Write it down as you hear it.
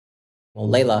Well,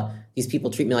 Leila, these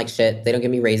people treat me like shit. They don't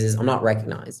give me raises. I'm not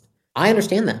recognized. I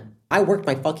understand that. I worked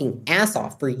my fucking ass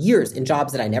off for years in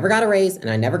jobs that I never got a raise and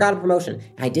I never got a promotion.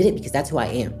 And I did it because that's who I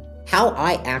am. How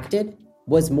I acted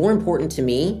was more important to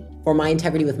me for my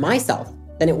integrity with myself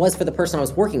than it was for the person I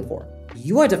was working for.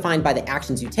 You are defined by the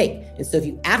actions you take. And so if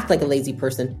you act like a lazy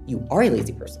person, you are a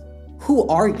lazy person. Who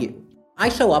are you? I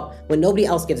show up when nobody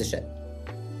else gives a shit.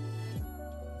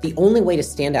 The only way to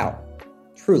stand out,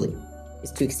 truly,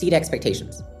 is to exceed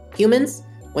expectations. Humans,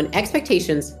 when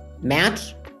expectations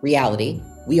match reality,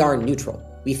 we are neutral.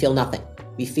 We feel nothing.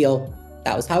 We feel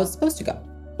that was how it's supposed to go.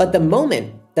 But the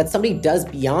moment that somebody does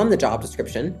beyond the job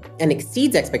description and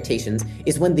exceeds expectations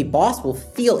is when the boss will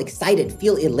feel excited,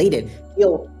 feel elated,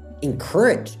 feel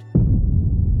encouraged.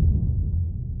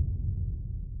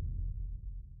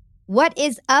 What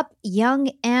is up, young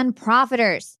and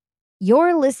profiters?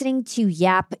 You're listening to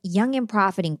Yap Young and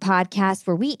Profiting podcast,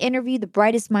 where we interview the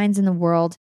brightest minds in the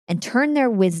world and turn their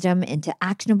wisdom into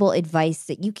actionable advice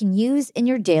that you can use in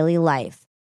your daily life.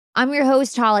 I'm your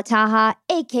host, Hala Taha,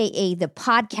 aka the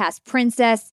Podcast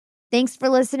Princess. Thanks for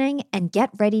listening, and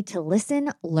get ready to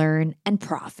listen, learn, and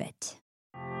profit.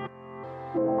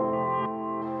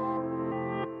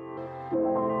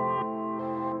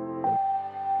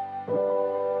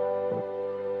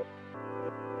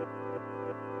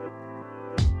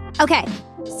 Okay,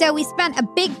 so we spent a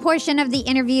big portion of the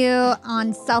interview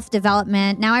on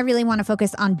self-development. Now I really want to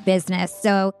focus on business.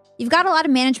 So you've got a lot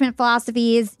of management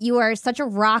philosophies. You are such a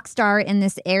rock star in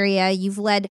this area. You've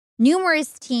led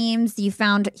numerous teams. You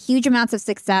found huge amounts of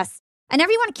success. And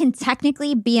everyone can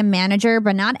technically be a manager,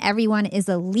 but not everyone is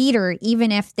a leader,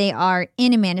 even if they are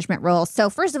in a management role. So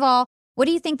first of all, what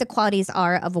do you think the qualities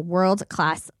are of a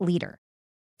world-class leader?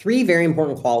 3 very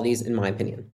important qualities, in my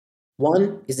opinion.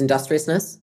 1 is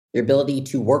industriousness. Your ability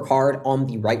to work hard on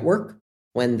the right work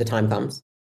when the time comes.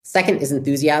 2nd is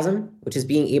enthusiasm, which is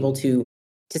being able to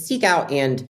seek out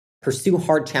and pursue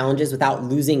hard challenges without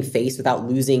losing face, without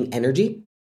losing energy.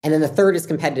 And then the 3rd is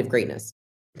competitive greatness.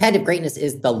 Competitive greatness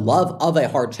is the love of a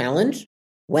hard challenge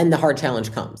when the hard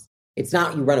challenge comes. It's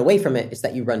not you run away from it, it's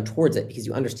that you run towards it because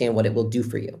you understand what it will do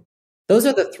for you. Those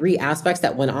are the 3 aspects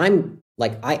that when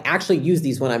I actually use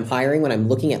these when I'm hiring, when I'm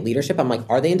looking at leadership, I'm like,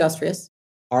 are they industrious?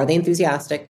 Are they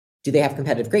enthusiastic? Do they have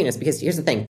competitive greatness? Because here's the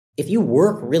thing. If you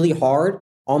work really hard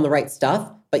on the right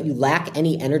stuff, but you lack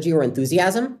any energy or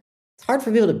enthusiasm, it's hard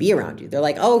for people to be around you. They're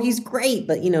like, oh, he's great,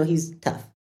 but he's tough.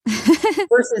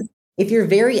 Versus if you're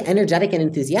very energetic and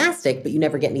enthusiastic, but you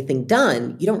never get anything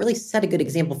done, you don't really set a good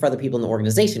example for other people in the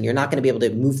organization. You're not going to be able to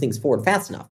move things forward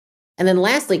fast enough. And then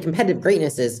lastly, competitive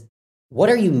greatness is, what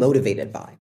are you motivated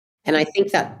by? And I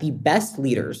think that the best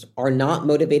leaders are not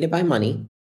motivated by money.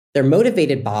 They're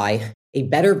motivated by a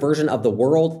better version of the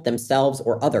world, themselves,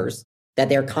 or others that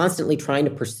they're constantly trying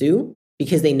to pursue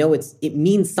because they know it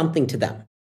means something to them.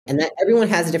 And that everyone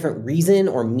has a different reason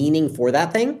or meaning for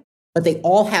that thing, but they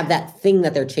all have that thing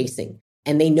that they're chasing.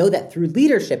 And they know that through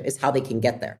leadership is how they can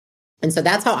get there. And so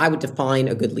that's how I would define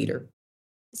a good leader.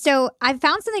 So I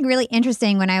found something really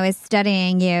interesting when I was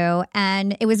studying you,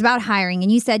 and it was about hiring.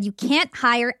 And you said you can't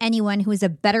hire anyone who is a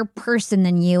better person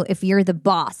than you if you're the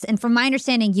boss. And from my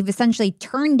understanding, you've essentially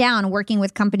turned down working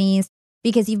with companies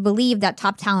because you believe that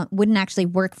top talent wouldn't actually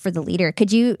work for the leader.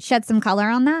 Could you shed some color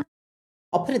on that?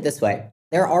 I'll put it this way.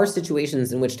 There are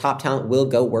situations in which top talent will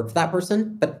go work for that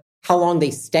person, but how long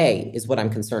they stay is what I'm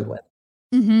concerned with.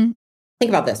 Mm-hmm. Think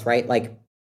about this, right? Like,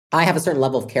 I have a certain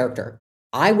level of character.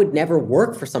 I would never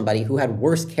work for somebody who had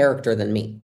worse character than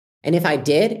me. And if I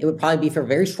did, it would probably be for a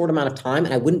very short amount of time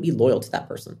and I wouldn't be loyal to that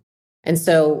person. And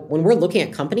so when we're looking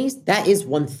at companies, that is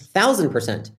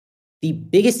 1000% the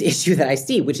biggest issue that I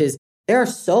see, which is there are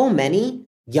so many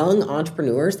young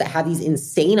entrepreneurs that have these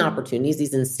insane opportunities,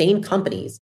 these insane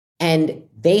companies, and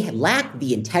they lack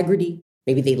the integrity.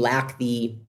 Maybe they lack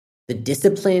the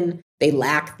discipline. They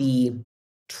lack the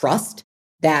trust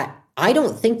that I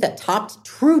don't think that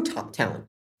true top talent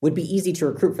would be easy to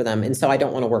recruit for them. And so I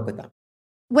don't want to work with them.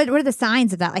 What are the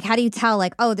signs of that? Like, how do you tell,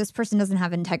 like, oh, this person doesn't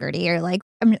have integrity? Or like,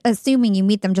 I'm assuming you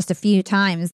meet them just a few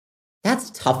times. That's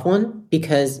a tough one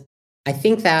because I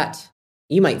think that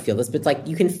you might feel this, but it's like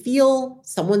you can feel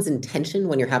someone's intention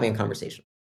when you're having a conversation.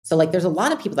 So like there's a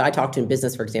lot of people that I talk to in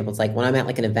business, for example. It's like when I'm at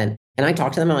like an event and I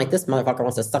talk to them, I'm like, this motherfucker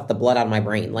wants to suck the blood out of my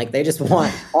brain. Like they just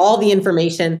want all the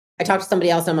information. I talk to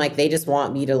somebody else, I'm like, they just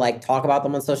want me to like talk about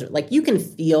them on social. Like you can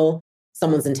feel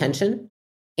someone's intention.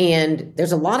 And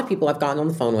there's a lot of people I've gotten on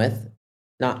the phone with,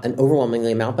 not an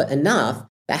overwhelmingly amount, but enough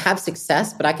that have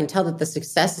success. But I can tell that the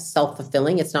success is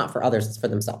self-fulfilling. It's not for others, it's for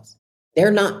themselves.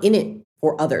 They're not in it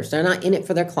for others. They're not in it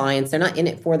for their clients. They're not in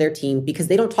it for their team because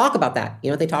they don't talk about that. You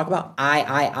know what they talk about?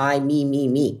 I,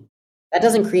 me. That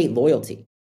doesn't create loyalty.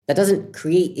 That doesn't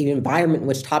create an environment in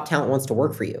which top talent wants to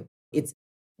work for you. It's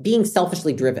being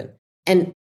selfishly driven.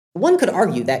 And one could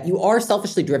argue that you are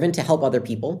selfishly driven to help other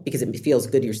people because it feels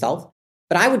good to yourself.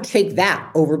 But I would take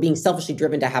that over being selfishly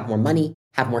driven to have more money,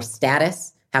 have more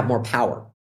status, have more power.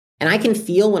 And I can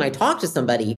feel when I talk to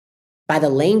somebody by the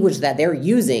language that they're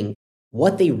using,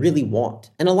 what they really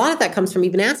want. And a lot of that comes from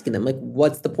even asking them, like,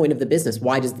 what's the point of the business?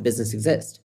 Why does the business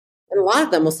exist? And a lot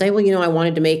of them will say, well, I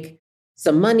wanted to make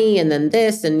some money and then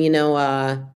this and,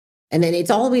 and then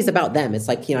it's always about them. It's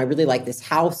like, I really like this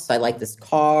house. I like this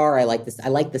car. I like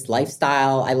this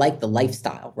lifestyle. I like the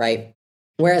lifestyle, right?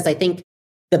 Whereas I think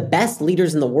the best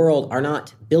leaders in the world are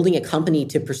not building a company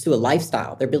to pursue a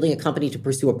lifestyle. They're building a company to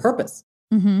pursue a purpose.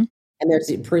 Mm-hmm. And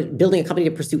they're building a company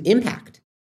to pursue impact.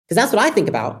 Because that's what I think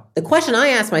about. The question I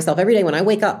ask myself every day when I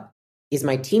wake up is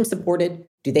my team supported?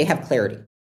 Do they have clarity?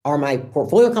 Are my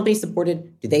portfolio companies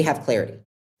supported? Do they have clarity?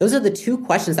 Those are the two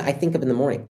questions that I think of in the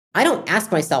morning. I don't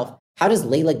ask myself, how does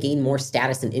Leila gain more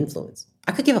status and influence?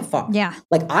 I could give a fuck. Yeah.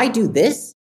 Like I do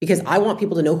this because I want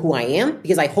people to know who I am,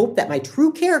 because I hope that my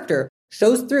true character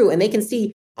shows through and they can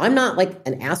see I'm not like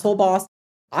an asshole boss.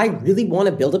 I really want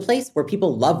to build a place where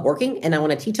people love working, and I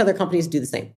want to teach other companies to do the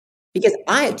same. Because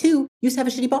I, too, used to have a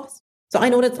shitty boss. So I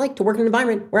know what it's like to work in an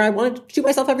environment where I wanted to shoot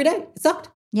myself every day. It sucked.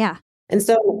 Yeah. And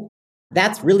so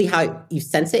that's really how you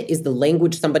sense it, is the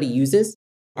language somebody uses.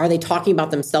 Are they talking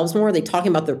about themselves more? Are they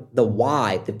talking about the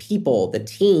why, the people, the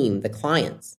team, the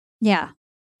clients? Yeah.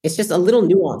 It's just a little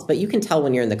nuance, but you can tell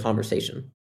when you're in the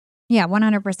conversation. Yeah,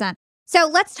 100%. So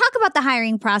let's talk about the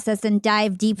hiring process and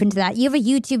dive deep into that. You have a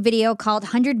YouTube video called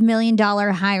 $100 Million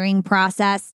Hiring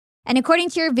Process. And according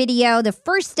to your video, the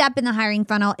first step in the hiring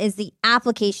funnel is the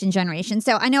application generation.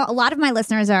 So I know a lot of my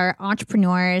listeners are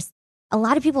entrepreneurs. A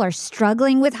lot of people are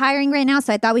struggling with hiring right now.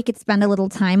 So I thought we could spend a little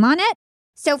time on it.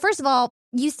 So first of all,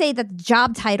 you say that the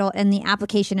job title in the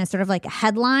application is sort of like a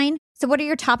headline. So what are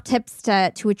your top tips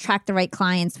to attract the right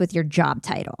clients with your job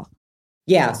title?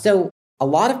 Yeah. So a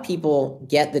lot of people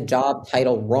get the job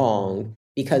title wrong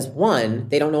because, one,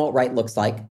 they don't know what right looks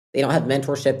like. They don't have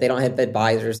mentorship. They don't have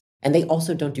advisors. And they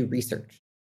also don't do research.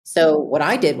 So what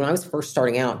I did when I was first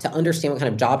starting out to understand what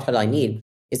kind of job title I need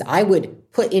is I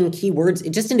would put in keywords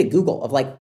just into Google of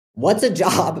like, what's a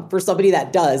job for somebody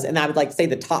that does? And I would like say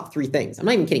the top 3 things. I'm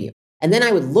not even kidding you. And then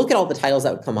I would look at all the titles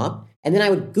that would come up. And then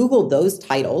I would Google those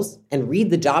titles and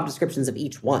read the job descriptions of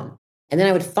each one. And then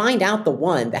I would find out the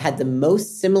one that had the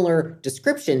most similar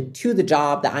description to the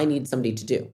job that I need somebody to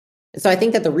do. And so I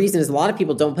think that the reason is a lot of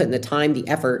people don't put in the time, the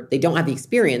effort, they don't have the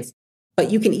experience, but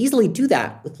you can easily do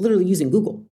that with literally using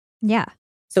Google. Yeah.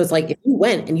 So it's like if you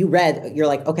went and you read, you're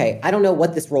like, okay, I don't know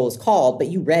what this role is called, but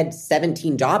you read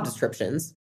 17 job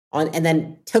descriptions and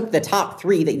then took the top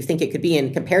 3 that you think it could be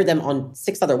and compared them on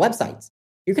 6 other websites.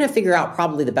 You're going to figure out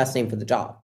probably the best name for the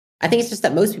job. I think it's just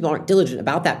that most people aren't diligent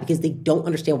about that because they don't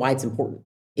understand why it's important.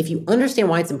 If you understand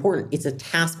why it's important, it's a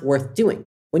task worth doing.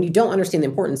 When you don't understand the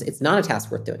importance, it's not a task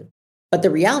worth doing. But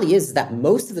the reality is that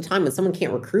most of the time when someone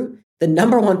can't recruit, the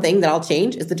number one thing that I'll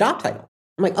change is the job title.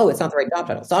 I'm like, oh, it's not the right job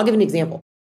title. So I'll give an example.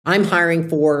 I'm hiring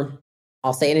for,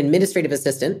 I'll say, an administrative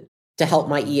assistant to help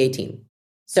my EA team.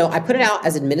 So I put it out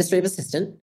as administrative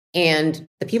assistant, and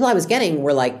the people I was getting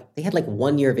were like, they had like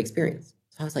 1 year of experience.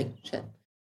 So I was like, shit,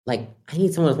 like I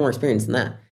need someone with more experience than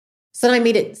that. So then I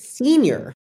made it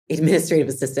senior administrative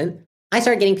assistant. I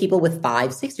started getting people with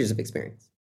 5-6 years of experience.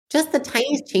 Just the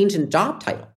tiniest change in job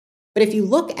title. But if you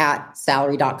look at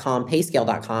salary.com,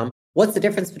 payscale.com, what's the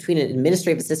difference between an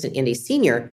administrative assistant and a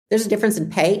senior? There's a difference in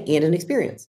pay and in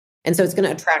experience. And so it's going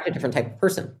to attract a different type of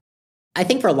person. I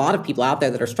think for a lot of people out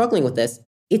there that are struggling with this,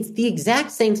 it's the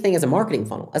exact same thing as a marketing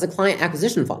funnel, as a client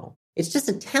acquisition funnel. It's just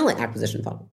a talent acquisition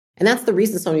funnel. And that's the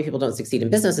reason so many people don't succeed in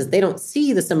business is they don't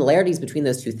see the similarities between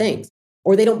those two things,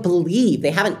 or they don't believe,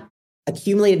 they haven't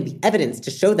accumulated the evidence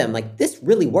to show them like this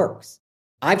really works.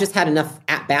 I've just had enough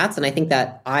at-bats, and I think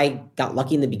that I got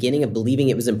lucky in the beginning of believing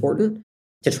it was important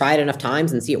to try it enough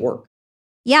times and see it work.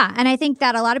 Yeah, and I think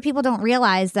that a lot of people don't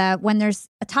realize that when there's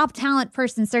a top talent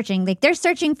person searching, like they're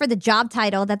searching for the job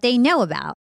title that they know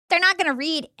about. They're not going to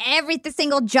read every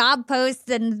single job post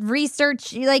and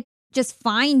research, like just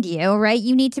find you, right?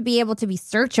 You need to be able to be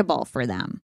searchable for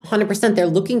them. 100%. They're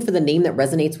looking for the name that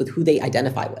resonates with who they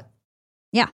identify with.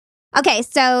 Yeah. Okay,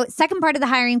 so second part of the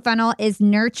hiring funnel is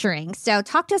nurturing. So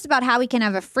talk to us about how we can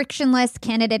have a frictionless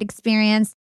candidate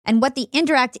experience and what the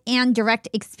indirect and direct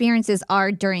experiences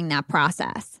are during that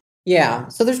process. Yeah,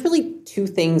 so there's really 2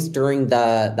 things during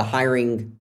the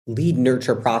hiring lead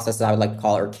nurture process, as I would like to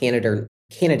call it, or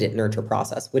candidate nurture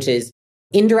process, which is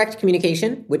indirect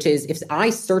communication, which is if I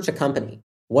search a company,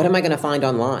 what am I going to find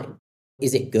online?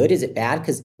 Is it good? Is it bad?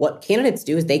 Because what candidates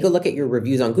do is they go look at your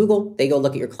reviews on Google, they go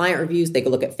look at your client reviews, they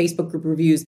go look at Facebook group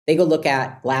reviews, they go look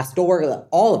at Glassdoor,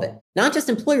 all of it. Not just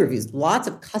employee reviews, lots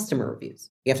of customer reviews.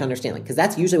 You have to understand, because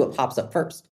that's usually what pops up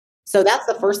first. So that's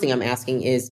the first thing I'm asking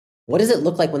is, what does it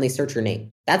look like when they search your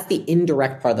name? That's the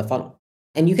indirect part of the funnel.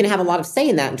 And you can have a lot of say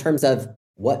in that in terms of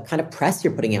what kind of press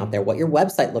you're putting out there, what your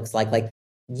website looks like. Like,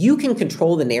 you can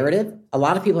control the narrative. A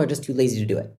lot of people are just too lazy to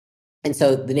do it. And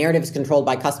so the narrative is controlled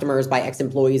by customers, by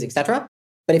ex-employees, et cetera.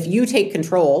 But if you take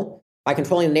control by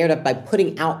controlling the narrative, by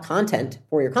putting out content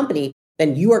for your company,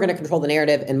 then you are going to control the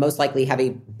narrative and most likely have a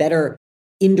better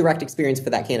indirect experience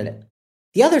for that candidate.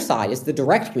 The other side is the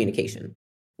direct communication,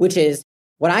 which is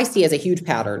what I see as a huge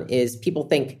pattern is people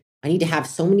think I need to have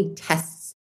so many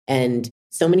tests and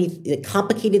so many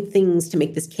complicated things to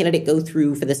make this candidate go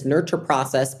through for this nurture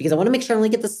process because I want to make sure I only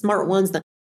get the smart ones.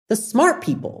 The smart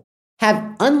people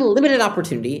have unlimited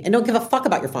opportunity and don't give a fuck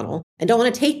about your funnel and don't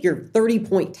want to take your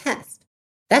 30-point test.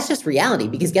 That's just reality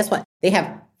because guess what? They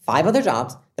have 5 other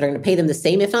jobs that are going to pay them the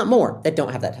same, if not more, that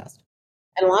don't have that test.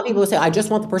 And a lot of people will say, I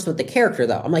just want the person with the character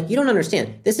though. I'm like, you don't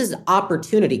understand. This is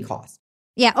opportunity cost.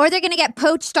 Yeah, or they're going to get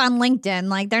poached on LinkedIn.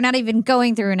 Like they're not even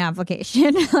going through an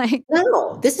application.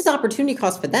 No, this is opportunity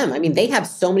cost for them. I mean, they have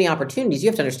so many opportunities. You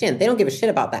have to understand, they don't give a shit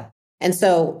about that. And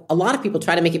so a lot of people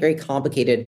try to make it very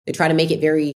complicated. They try to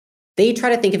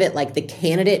think of it like the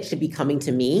candidate should be coming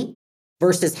to me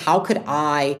versus how could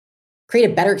I create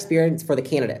a better experience for the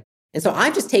candidate. And so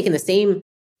I've just taken the same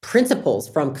principles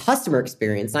from customer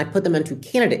experience and I put them into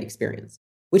candidate experience,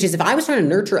 which is if I was trying to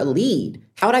nurture a lead,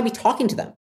 how would I be talking to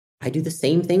them? I do the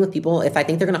same thing with people if I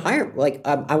think they're going to hire,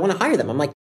 I want to hire them. I'm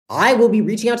like, I will be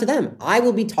reaching out to them. I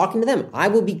will be talking to them. I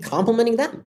will be complimenting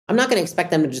them. I'm not going to expect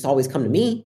them to just always come to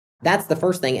me. That's the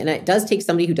first thing. And it does take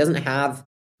somebody who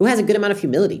has a good amount of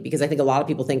humility because I think a lot of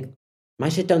people think my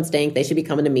shit don't stink. They should be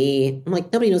coming to me. I'm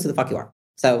like, nobody knows who the fuck you are.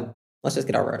 So let's just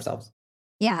get over ourselves.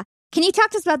 Yeah. Can you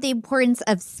talk to us about the importance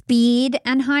of speed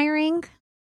and hiring?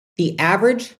 The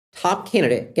average top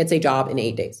candidate gets a job in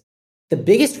 8 days. The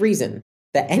biggest reason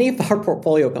that any of our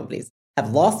portfolio companies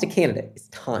have lost a candidate is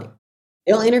time.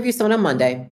 They'll interview someone on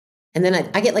Monday, and then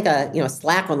I get like a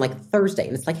Slack on like Thursday,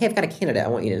 and it's like, hey, I've got a candidate I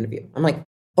want you to interview. I'm like,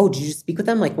 oh, did you just speak with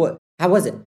them? Like, what? How was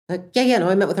it? Like, yeah, no,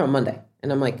 I met with her on Monday.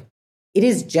 And I'm like, it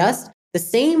is just the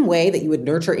same way that you would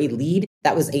nurture a lead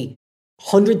that was a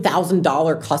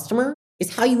 $100,000 customer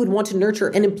is how you would want to nurture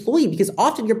an employee because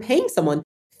often you're paying someone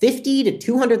 $50,000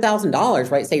 to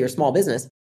 $200,000, right? Say you're a small business.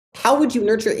 How would you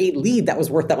nurture a lead that was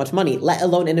worth that much money, let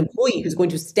alone an employee who's going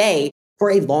to stay for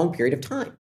a long period of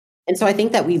time? And so I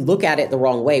think that we look at it the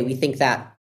wrong way. We think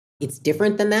that it's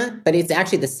different than that, but it's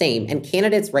actually the same. And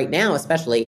candidates right now,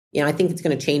 especially, I think it's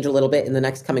going to change a little bit in the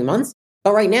next coming months.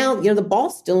 But right now, the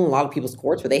ball's still in a lot of people's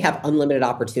courts where they have unlimited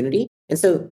opportunity. And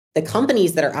so the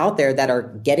companies that are out there that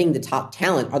are getting the top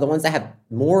talent are the ones that have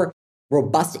more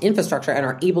robust infrastructure and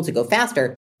are able to go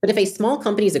faster. But if a small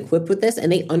company is equipped with this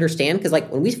and they understand, because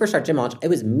like when we first started Gym Launch, it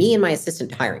was me and my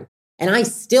assistant hiring. And I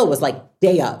still was like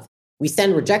day of. We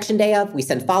send rejection day of, we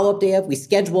send follow-up day of, we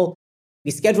schedule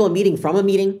a meeting from a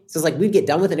meeting. So it's like we'd get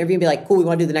done with an interview and be like, cool, we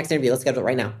want to do the next interview. Let's schedule it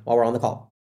right now while we're on the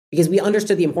call. Because we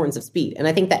understood the importance of speed. And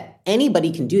I think that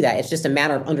anybody can do that. It's just a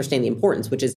matter of understanding the importance,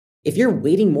 which is if you're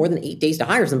waiting more than 8 days to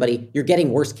hire somebody, you're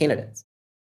getting worse candidates.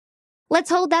 Let's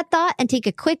hold that thought and take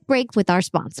a quick break with our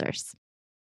sponsors.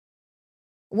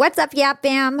 What's up, Yap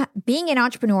Fam? Being an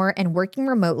entrepreneur and working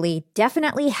remotely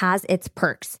definitely has its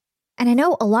perks. And I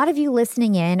know a lot of you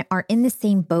listening in are in the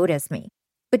same boat as me.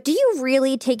 But do you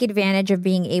really take advantage of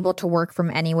being able to work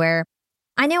from anywhere?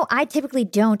 I know I typically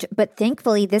don't, but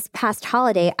thankfully this past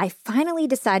holiday, I finally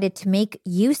decided to make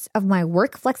use of my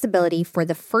work flexibility for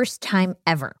the first time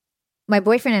ever. My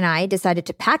boyfriend and I decided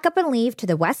to pack up and leave to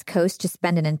the West Coast to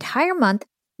spend an entire month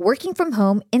working from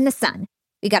home in the sun.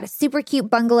 We got a super cute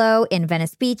bungalow in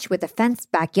Venice Beach with a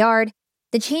fenced backyard.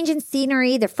 The change in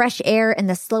scenery, the fresh air, and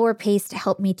the slower pace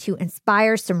helped me to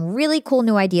inspire some really cool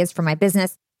new ideas for my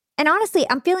business. And honestly,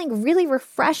 I'm feeling really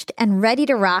refreshed and ready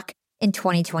to rock in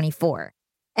 2024.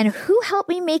 And who helped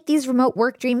me make these remote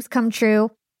work dreams come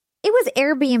true? It was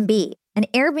Airbnb.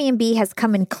 And Airbnb has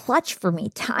come in clutch for me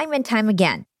time and time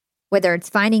again. Whether it's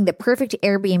finding the perfect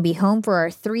Airbnb home for our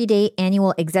 3-day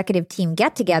annual executive team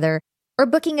get-together, or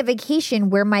booking a vacation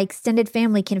where my extended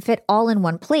family can fit all in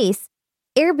one place,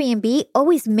 Airbnb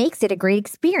always makes it a great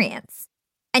experience.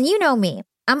 And you know me,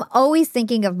 I'm always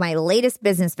thinking of my latest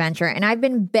business venture, and I've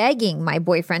been begging my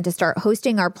boyfriend to start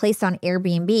hosting our place on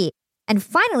Airbnb. And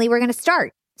finally, we're going to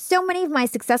start. So many of my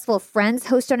successful friends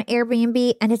host on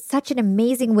Airbnb, and it's such an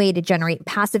amazing way to generate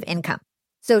passive income.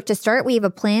 So to start, we have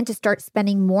a plan to start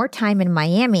spending more time in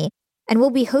Miami, and we'll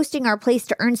be hosting our place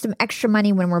to earn some extra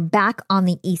money when we're back on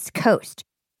the East Coast.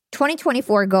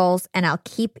 2024 goals, and I'll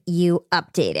keep you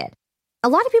updated. A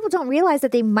lot of people don't realize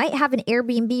that they might have an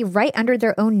Airbnb right under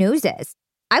their own noses.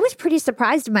 I was pretty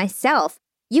surprised myself.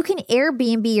 You can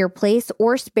Airbnb your place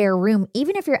or spare room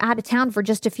even if you're out of town for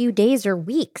just a few days or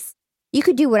weeks. You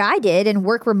could do what I did and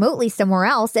work remotely somewhere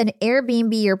else and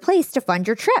Airbnb your place to fund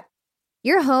your trip.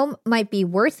 Your home might be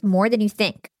worth more than you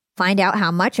think. Find out how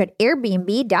much at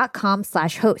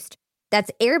airbnb.com/host.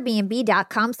 That's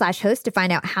airbnb.com/host to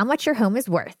find out how much your home is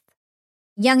worth.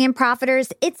 Young and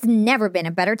profiters, it's never been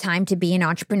a better time to be an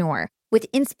entrepreneur. With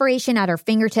inspiration at our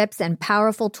fingertips and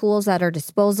powerful tools at our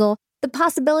disposal, the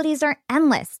possibilities are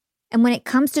endless. And when it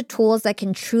comes to tools that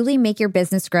can truly make your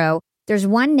business grow, there's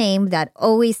one name that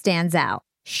always stands out: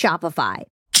 Shopify.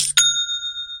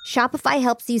 Shopify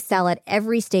helps you sell at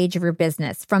every stage of your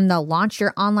business, from the launch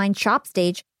your online shop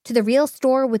stage to the real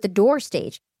store with the door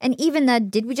stage, and even the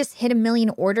did we just hit a million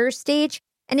orders stage?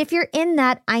 And if you're in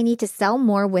that I need to sell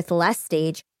more with less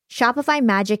stage, Shopify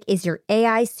Magic is your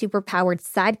AI superpowered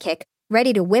sidekick,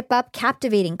 ready to whip up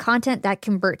captivating content that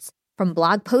converts from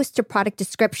blog posts to product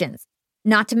descriptions.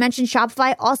 Not to mention,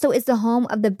 Shopify also is the home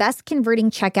of the best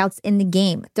converting checkouts in the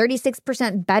game,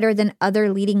 36% better than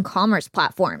other leading commerce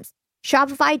platforms.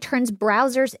 Shopify turns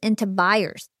browsers into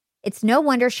buyers. It's no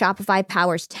wonder Shopify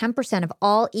powers 10% of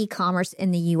all e-commerce in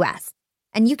the US.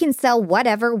 And you can sell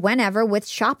whatever, whenever with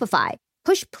Shopify.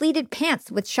 Push pleated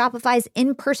pants with Shopify's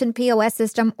in-person POS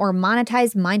system or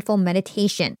monetize mindful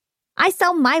meditation. I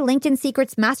sell my LinkedIn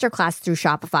Secrets Masterclass through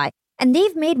Shopify, and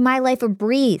they've made my life a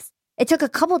breeze. It took a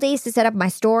couple days to set up my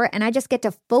store, and I just get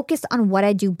to focus on what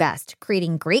I do best,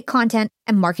 creating great content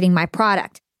and marketing my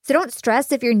product. So don't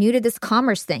stress if you're new to this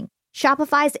commerce thing.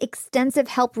 Shopify's extensive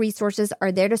help resources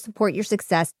are there to support your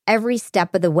success every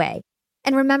step of the way.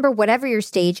 And remember, whatever your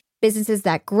stage, businesses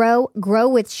that grow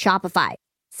with Shopify.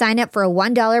 Sign up for a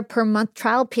 $1 per month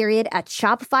trial period at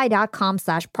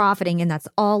shopify.com/profiting, and that's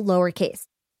all lowercase.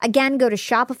 Again, go to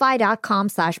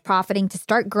shopify.com/profiting to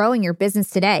start growing your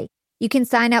business today. You can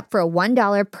sign up for a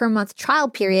 $1 per month trial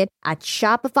period at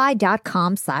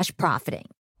shopify.com/profiting.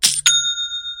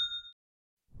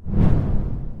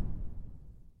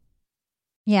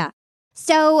 Yeah.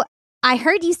 So I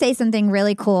heard you say something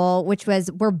really cool, which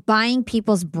was we're buying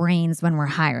people's brains when we're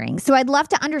hiring. So I'd love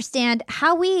to understand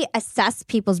how we assess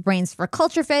people's brains for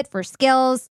culture fit, for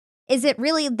skills. Is it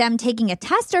really them taking a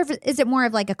test, or is it more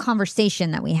of like a conversation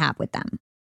that we have with them?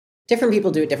 Different people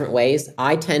do it different ways.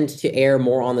 I tend to err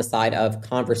more on the side of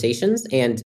conversations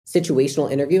and situational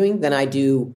interviewing than I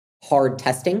do hard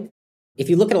testing. If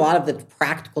you look at a lot of the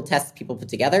practical tests people put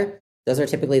together, those are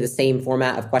typically the same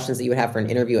format of questions that you would have for an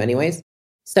interview anyways.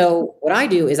 So what I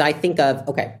do is I think of,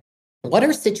 okay, what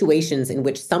are situations in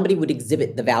which somebody would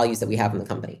exhibit the values that we have in the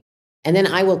company? And then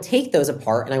I will take those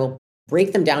apart and I will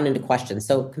break them down into questions.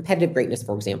 So competitive greatness,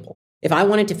 for example. If I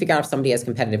wanted to figure out if somebody has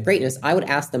competitive greatness, I would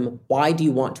ask them, why do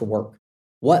you want to work?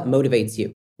 What motivates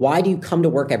you? Why do you come to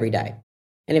work every day?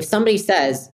 And if somebody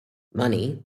says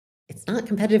money, it's not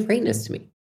competitive greatness to me.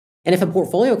 And if a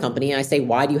portfolio company, I say,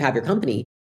 why do you have your company?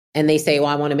 And they say, well,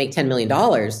 I want to make $10 million.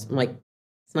 I'm like,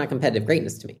 it's not competitive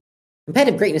greatness to me.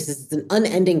 Competitive greatness is an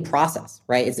unending process,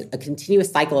 right? It's a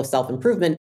continuous cycle of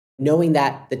self-improvement, knowing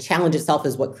that the challenge itself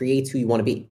is what creates who you want to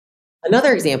be.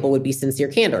 Another example would be sincere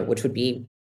candor, which would be,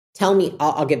 tell me,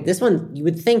 I'll give this one, you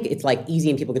would think it's like easy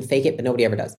and people could fake it, but nobody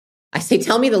ever does. I say,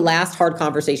 tell me the last hard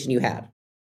conversation you had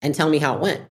and tell me how it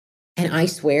went. And I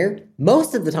swear,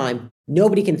 most of the time,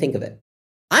 nobody can think of it.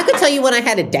 I could tell you one I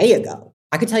had a day ago.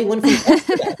 I could tell you one from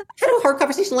yesterday. I had a hard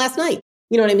conversation last night.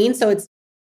 You know what I mean? So it's,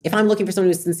 if I'm looking for someone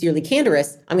who's sincerely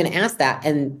candorous, I'm going to ask that.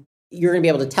 And you're going to be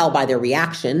able to tell by their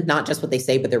reaction, not just what they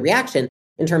say, but their reaction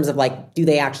in terms of like, do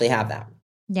they actually have that?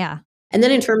 Yeah. And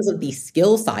then in terms of the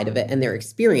skill side of it and their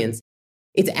experience,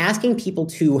 it's asking people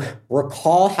to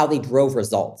recall how they drove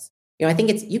results. You know, I think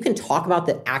it's, you can talk about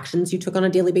the actions you took on a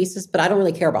daily basis, but I don't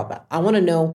really care about that. I want to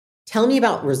know, tell me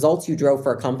about results you drove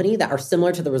for a company that are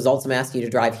similar to the results I'm asking you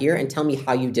to drive here, and tell me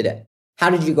how you did it. How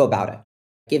did you go about it?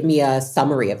 Give me a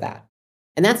summary of that.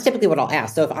 And that's typically what I'll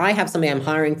ask. So if I have somebody I'm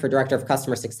hiring for director of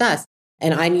customer success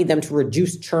and I need them to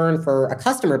reduce churn for a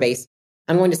customer base,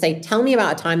 I'm going to say, tell me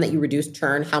about a time that you reduced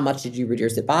churn. How much did you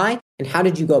reduce it by? And how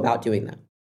did you go about doing that?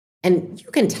 And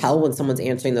you can tell when someone's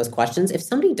answering those questions. If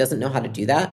somebody doesn't know how to do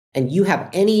that, and you have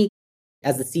any,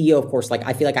 as the CEO, of course, like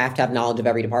I feel like I have to have knowledge of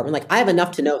every department. Like I have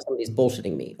enough to know if somebody's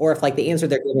bullshitting me, or if like the answer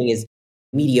they're giving is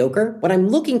mediocre. What I'm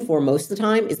looking for most of the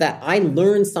time is that I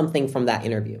learn something from that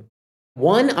interview.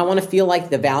 One, I want to feel like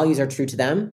the values are true to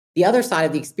them. The other side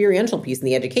of the experiential piece and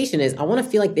the education is I want to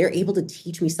feel like they're able to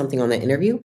teach me something on that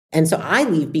interview. And so I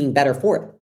leave being better for it.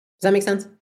 Does that make sense?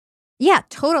 Yeah,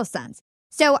 total sense.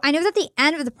 So I know that the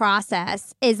end of the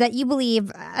process is that you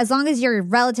believe as long as you're a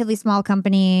relatively small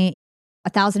company,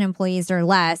 1,000 employees or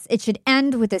less, it should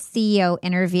end with a CEO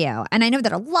interview. And I know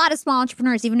that a lot of small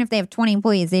entrepreneurs, even if they have 20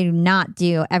 employees, they do not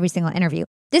do every single interview.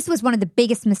 This was one of the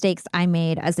biggest mistakes I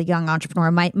made as a young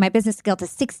entrepreneur. My business scaled to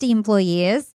 60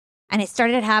 employees, and I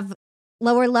started to have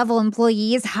lower level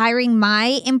employees hiring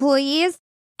my employees.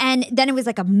 And then it was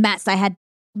like a mess. I had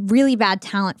really bad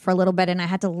talent for a little bit, and I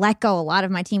had to let go a lot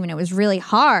of my team, and it was really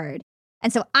hard.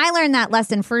 And so I learned that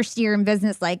lesson first year in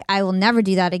business, like I will never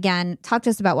do that again. Talk to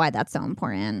us about why that's so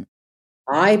important.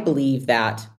 I believe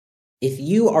that if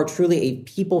you are truly a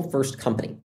people-first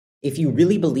company, if you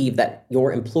really believe that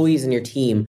your employees and your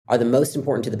team are the most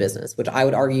important to the business, which I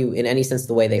would argue in any sense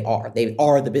the way they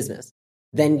are the business,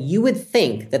 then you would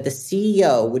think that the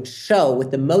CEO would show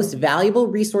with the most valuable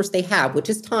resource they have, which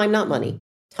is time, not money,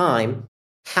 time,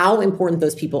 how important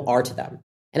those people are to them.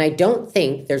 And I don't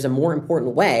think there's a more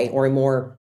important way or a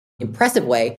more impressive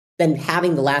way than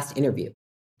having the last interview.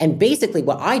 And basically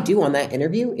what I do on that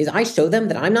interview is I show them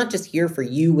that I'm not just here for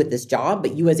you with this job,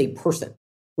 but you as a person,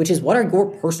 which is what are your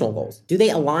personal goals? Do they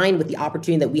align with the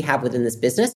opportunity that we have within this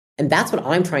business? And that's what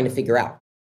I'm trying to figure out.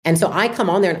 And so I come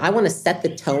on there and I want to set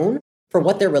the tone for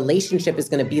what their relationship is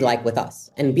going to be like with us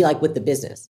and be like with the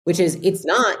business, which is it's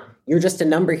not, you're just a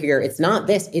number here. It's not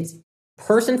this. It's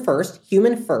person first,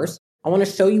 human first. I want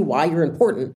to show you why you're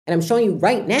important. And I'm showing you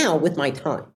right now with my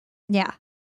time. Yeah.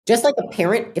 Just like a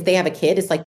parent, if they have a kid, it's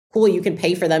like, cool, you can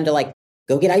pay for them to like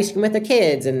go get ice cream with their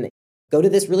kids and go to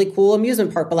this really cool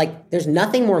amusement park. But like, there's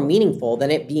nothing more meaningful than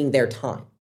it being their time.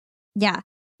 Yeah,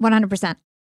 100%.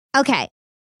 Okay.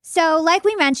 So like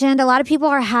we mentioned, a lot of people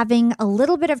are having a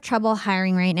little bit of trouble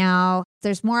hiring right now.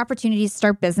 There's more opportunities to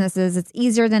start businesses. It's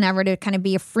easier than ever to kind of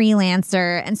be a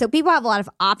freelancer. And so people have a lot of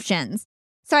options.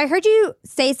 So I heard you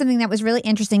say something that was really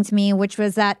interesting to me, which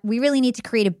was that we really need to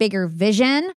create a bigger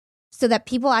vision so that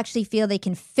people actually feel they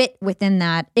can fit within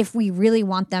that if we really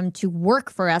want them to work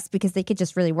for us, because they could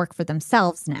just really work for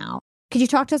themselves now. Could you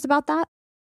talk to us about that?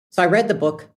 So I read the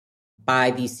book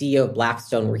by the CEO of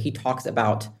Blackstone where he talks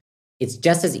about it's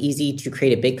just as easy to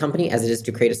create a big company as it is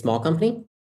to create a small company.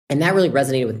 And that really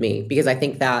resonated with me because I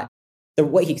think that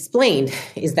what he explained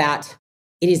is that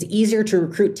it is easier to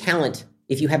recruit talent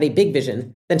if you have a big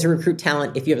vision than to recruit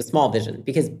talent if you have a small vision,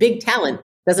 because big talent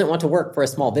doesn't want to work for a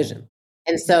small vision.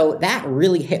 And so that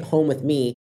really hit home with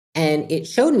me. And it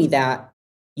showed me that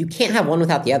you can't have one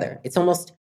without the other. It's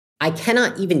almost, I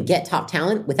cannot even get top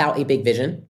talent without a big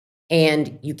vision.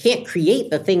 And you can't create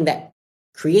the thing that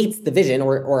creates the vision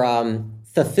or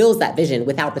fulfills that vision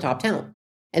without the top talent.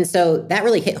 And so that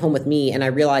really hit home with me. And I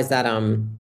realized that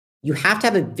you have to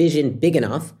have a vision big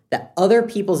enough that other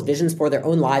people's visions for their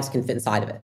own lives can fit inside of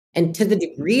it. And to the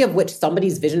degree of which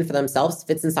somebody's vision for themselves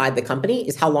fits inside the company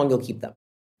is how long you'll keep them.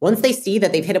 Once they see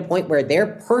that they've hit a point where their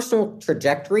personal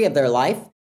trajectory of their life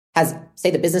has,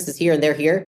 say the business is here and they're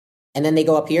here, and then they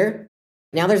go up here,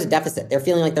 now there's a deficit. They're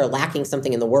feeling like they're lacking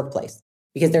something in the workplace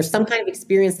because there's some kind of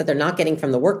experience that they're not getting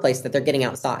from the workplace that they're getting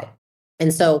outside.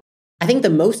 And so I think the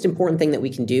most important thing that we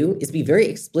can do is be very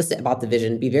explicit about the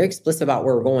vision, be very explicit about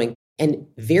where we're going, and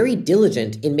very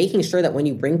diligent in making sure that when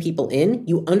you bring people in,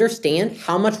 you understand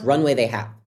how much runway they have.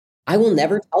 I will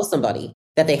never tell somebody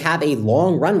that they have a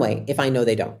long runway if I know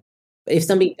they don't. But if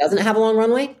somebody doesn't have a long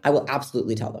runway, I will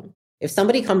absolutely tell them. If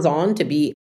somebody comes on to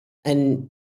be an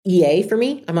EA for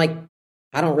me, I'm like,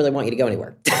 I don't really want you to go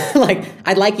anywhere. Like,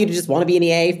 I'd like you to just want to be an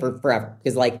EA for forever.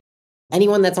 Because like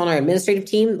anyone that's on our administrative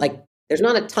team, like there's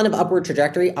not a ton of upward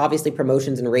trajectory, obviously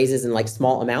promotions and raises in like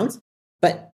small amounts,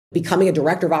 but becoming a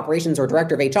director of operations or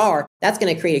director of HR, that's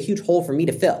going to create a huge hole for me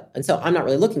to fill. And so I'm not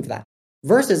really looking for that.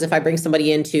 Versus if I bring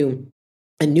somebody into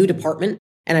a new department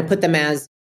and I put them as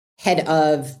head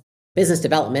of business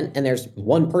development and there's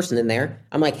one person in there,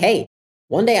 I'm like, hey,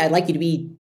 one day I'd like you to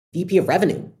be VP of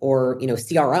revenue or,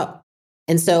 CRO.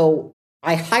 And so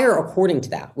I hire according to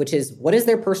that, which is what is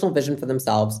their personal vision for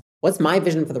themselves? What's my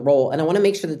vision for the role? And I want to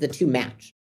make sure that the two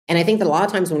match. And I think that a lot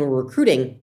of times when we're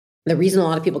recruiting, the reason a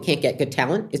lot of people can't get good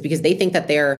talent is because they think that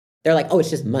they're like, oh, it's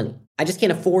just money. I just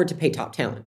can't afford to pay top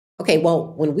talent. Okay,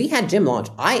 well, when we had Gym Launch,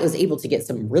 I was able to get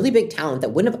some really big talent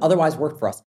that wouldn't have otherwise worked for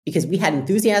us because we had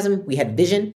enthusiasm, we had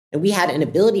vision, and we had an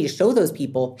ability to show those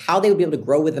people how they would be able to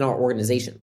grow within our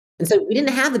organization. And so we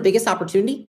didn't have the biggest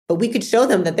opportunity, but we could show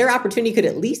them that their opportunity could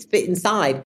at least fit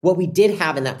inside what we did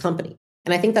have in that company.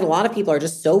 And I think that a lot of people are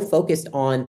just so focused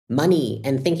on money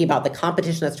and thinking about the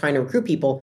competition that's trying to recruit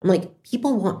people. I'm like,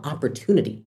 people want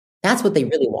opportunity. That's what they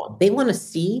really want. They want to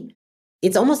see,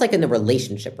 it's almost like in a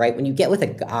relationship, right? When you get with a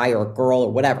guy or a girl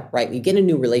or whatever, right? When you get a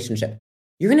new relationship,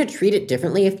 you're going to treat it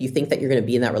differently if you think that you're going to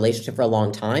be in that relationship for a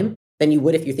long time than you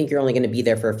would if you think you're only going to be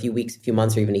there for a few weeks, a few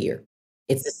months, or even a year.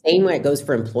 It's the same way it goes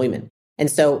for employment. And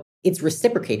so it's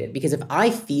reciprocated, because if I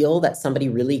feel that somebody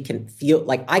really can feel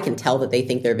like I can tell that they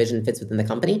think their vision fits within the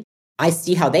company, I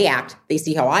see how they act, they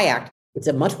see how I act. It's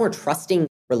a much more trusting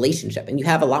relationship, and you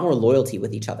have a lot more loyalty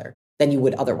with each other than you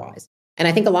would otherwise. And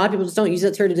I think a lot of people just don't use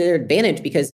it to their advantage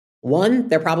because, one,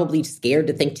 they're probably scared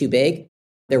to think too big.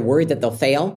 They're worried that they'll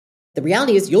fail. The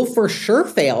reality is you'll for sure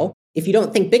fail if you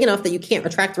don't think big enough that you can't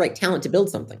attract the right talent to build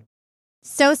something.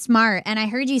 So smart. And I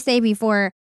heard you say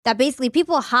before that basically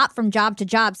people hop from job to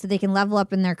job so they can level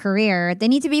up in their career. They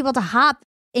need to be able to hop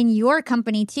in your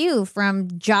company too,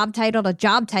 from job title to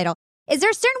job title. Is there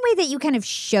a certain way that you kind of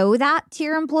show that to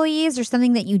your employees, or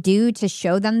something that you do to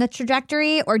show them the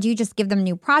trajectory? Or do you just give them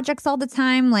new projects all the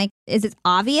time? Like, is it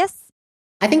obvious?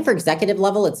 I think for executive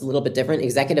level, it's a little bit different.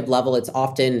 Executive level, it's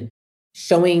often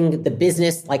showing the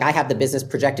business, like I have the business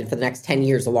projected for the next 10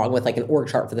 years along with like an org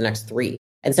chart for the next 3.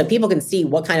 And so people can see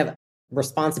what kind of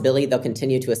responsibility they'll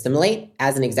continue to assimilate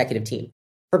as an executive team.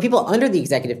 For people under the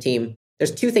executive team,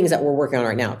 there's 2 things that we're working on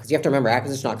right now, because you have to remember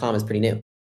acquisition.com is pretty new.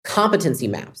 Competency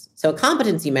maps. So a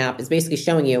competency map is basically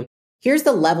showing you, here's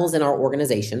the levels in our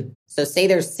organization. So say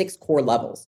there's 6 core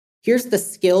levels. Here's the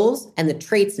skills and the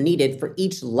traits needed for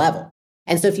each level.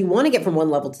 And so if you want to get from one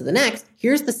level to the next,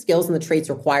 here's the skills and the traits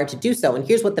required to do so. And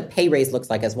here's what the pay raise looks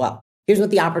like as well. Here's what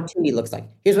the opportunity looks like.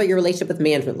 Here's what your relationship with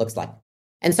management looks like.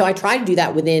 And so I try to do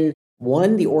that within,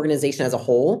 one, the organization as a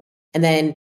whole, and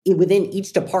then within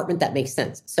each department that makes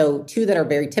sense. So 2 that are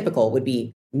very typical would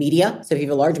be media. So if you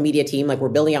have a large media team, like we're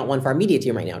building out one for our media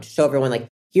team right now to show everyone, like,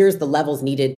 here's the levels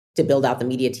needed to build out the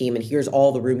media team, and here's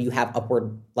all the room you have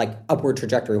upward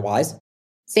trajectory wise.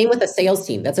 Same with a sales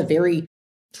team. That's a very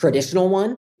traditional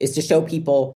one, is to show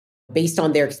people based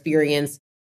on their experience,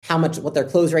 what their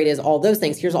close rate is, all those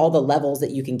things. Here's all the levels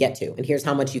that you can get to, and here's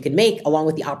how much you can make along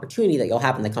with the opportunity that you'll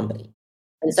have in the company.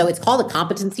 And so it's called a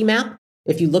competency map.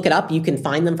 If you look it up, you can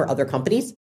find them for other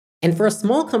companies. And for a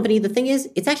small company, the thing is,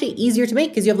 it's actually easier to make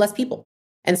because you have less people.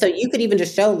 And so you could even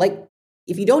just show, like,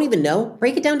 if you don't even know,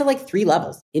 break it down to like 3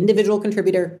 levels: individual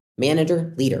contributor,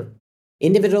 manager, leader,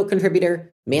 individual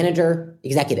contributor, manager,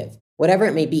 executive, whatever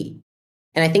it may be.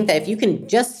 And I think that if you can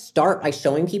just start by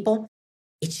showing people,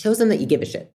 it shows them that you give a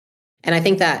shit. And I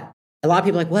think that a lot of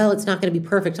people are like, well, it's not going to be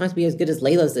perfect. It's not going to be as good as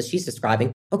Leila's that she's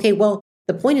describing. Okay, well,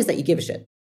 the point is that you give a shit.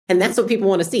 And that's what people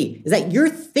want to see, is that you're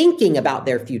thinking about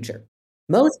their future.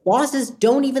 Most bosses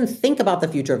don't even think about the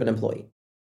future of an employee.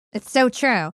 It's so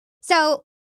true. So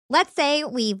let's say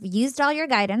we've used all your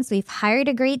guidance, we've hired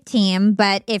a great team,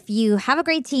 but if you have a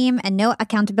great team and no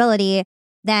accountability,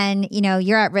 then,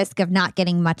 you're at risk of not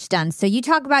getting much done. So you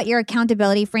talk about your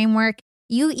accountability framework.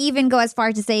 You even go as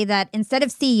far to say that instead of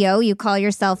CEO, you call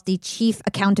yourself the Chief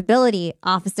Accountability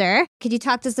Officer. Could you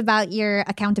talk to us about your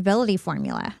accountability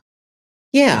formula?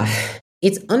 Yeah,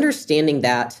 it's understanding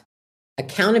that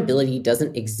accountability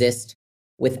doesn't exist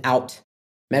without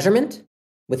measurement,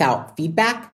 without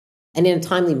feedback, and in a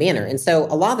timely manner. And so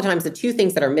a lot of the times, the 2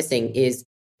 things that are missing is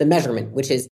the measurement, which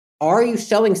is, are you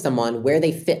showing someone where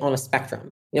they fit on a spectrum?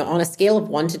 On a scale of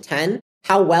 1 to 10,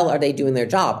 how well are they doing their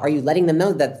job? Are you letting them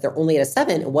know that they're only at a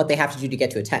 7 and what they have to do to get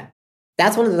to a 10?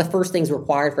 That's one of the first things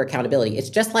required for accountability.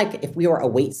 It's just like if we were a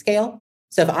weight scale.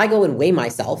 So if I go and weigh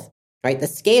myself, right, the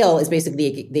scale is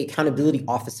basically the accountability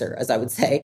officer, as I would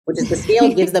say, which is the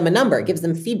scale gives them a number, it gives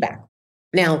them feedback.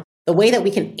 Now, the way that we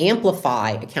can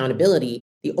amplify accountability,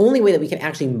 the only way that we can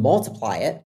actually multiply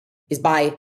it is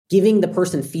by giving the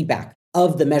person feedback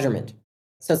of the measurement.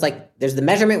 So it's like there's the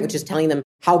measurement, which is telling them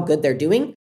how good they're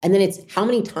doing. And then it's how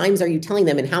many times are you telling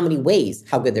them in how many ways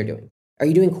how good they're doing? Are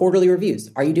you doing quarterly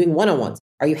reviews? Are you doing one-on-ones?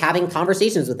 Are you having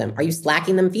conversations with them? Are you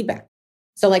slacking them feedback?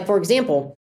 So like, for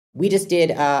example, we just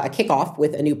did a kickoff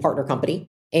with a new partner company.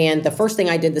 And the first thing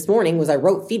I did this morning was I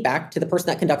wrote feedback to the person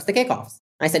that conducts the kickoffs.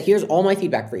 I said, here's all my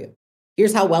feedback for you.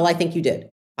 Here's how well I think you did.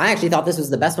 I actually thought this was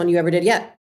the best one you ever did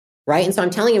yet. Right? And so I'm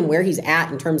telling him where he's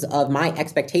at in terms of my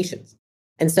expectations.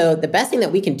 And so the best thing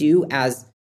that we can do as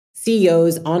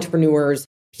CEOs, entrepreneurs,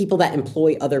 people that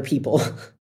employ other people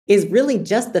is really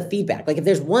just the feedback. Like if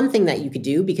there's one thing that you could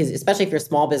do, because especially if you're a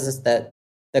small business, the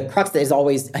crux is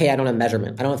always, hey, I don't have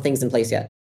measurement. I don't have things in place yet.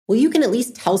 Well, you can at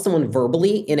least tell someone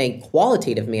verbally in a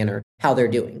qualitative manner how they're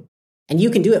doing. And you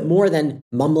can do it more than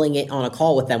mumbling it on a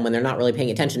call with them when they're not really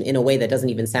paying attention in a way that doesn't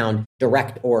even sound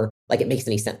direct or like it makes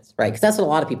any sense, right? Because that's what a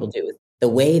lot of people do. the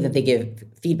way that they give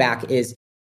feedback is,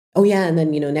 oh yeah, and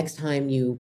then, next time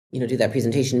you do that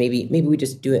presentation, maybe we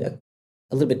just do it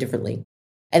a little bit differently.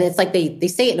 And it's like they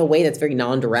say it in a way that's very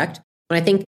non-direct. When I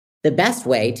think the best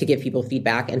way to give people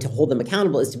feedback and to hold them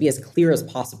accountable is to be as clear as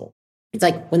possible. It's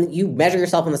like when you measure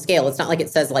yourself on the scale, it's not like it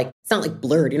says it's not like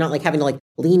blurred. You're not like having to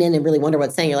lean in and really wonder what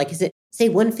it's saying. You're like, is it say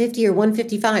 150 or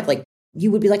 155? Like you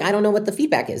would be like, I don't know what the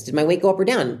feedback is. Did my weight go up or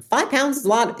down? 5 pounds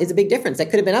is a big difference. That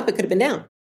could have been up. It could have been down.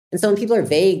 And so when people are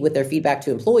vague with their feedback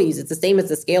to employees, it's the same as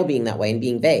the scale being that way and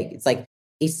being vague. It's like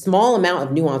a small amount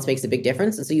of nuance makes a big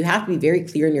difference. And so you have to be very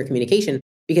clear in your communication,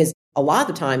 because a lot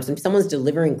of the times when someone's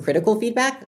delivering critical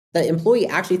feedback, the employee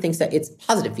actually thinks that it's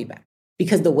positive feedback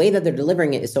because the way that they're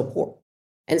delivering it is so poor.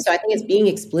 And so I think it's being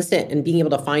explicit and being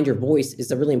able to find your voice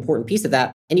is a really important piece of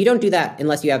that. And you don't do that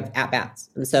unless you have at-bats.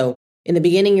 And so in the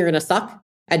beginning, you're going to suck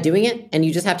at doing it, and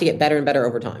you just have to get better and better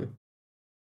over time.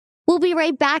 We'll be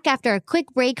right back after a quick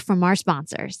break from our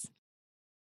sponsors.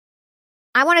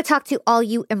 I want to talk to all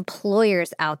you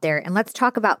employers out there, and let's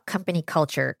talk about company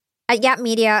culture. At Yap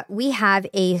Media, we have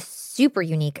a super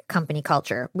unique company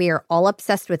culture. We are all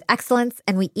obsessed with excellence,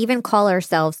 and we even call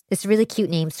ourselves this really cute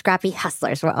name, Scrappy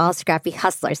Hustlers. We're all Scrappy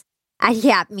Hustlers at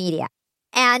Yap Media.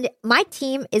 And my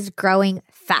team is growing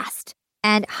fast.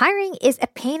 And hiring is a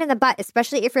pain in the butt,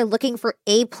 especially if you're looking for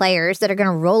A players that are going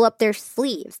to roll up their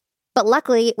sleeves. But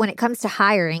luckily, when it comes to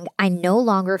hiring, I no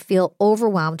longer feel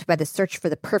overwhelmed by the search for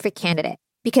the perfect candidate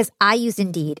because I use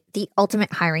Indeed, the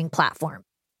ultimate hiring platform.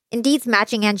 Indeed's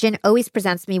matching engine always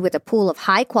presents me with a pool of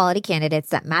high-quality candidates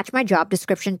that match my job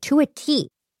description to a T.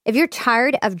 If you're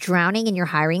tired of drowning in your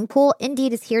hiring pool,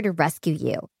 Indeed is here to rescue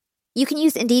you. You can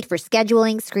use Indeed for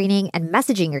scheduling, screening, and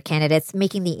messaging your candidates,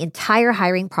 making the entire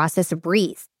hiring process a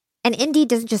breeze. And Indeed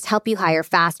doesn't just help you hire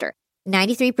faster.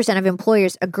 93% of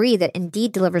employers agree that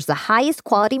Indeed delivers the highest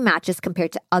quality matches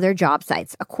compared to other job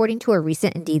sites, according to a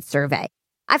recent Indeed survey.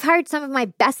 I've hired some of my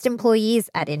best employees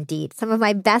at Indeed, some of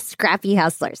my best scrappy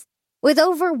hustlers. With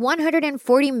over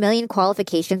 140 million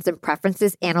qualifications and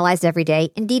preferences analyzed every day,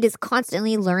 Indeed is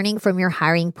constantly learning from your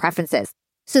hiring preferences.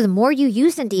 So the more you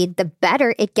use Indeed, the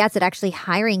better it gets at actually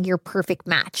hiring your perfect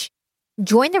match.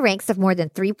 Join the ranks of more than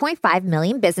 3.5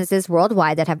 million businesses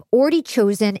worldwide that have already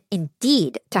chosen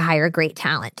Indeed to hire great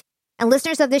talent. And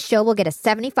listeners of this show will get a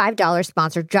 $75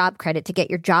 sponsored job credit to get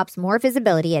your jobs more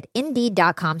visibility at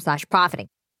Indeed.com/profiting.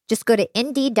 Just go to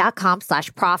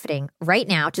Indeed.com/profiting right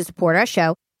now to support our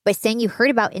show by saying you heard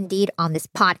about Indeed on this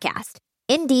podcast.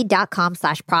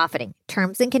 Indeed.com/profiting.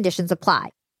 Terms and conditions apply.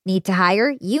 Need to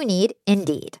hire? You need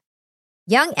Indeed.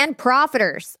 Young and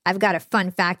profiters, I've got a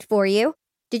fun fact for you.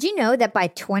 Did you know that by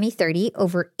 2030,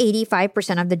 over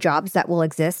 85% of the jobs that will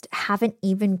exist haven't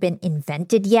even been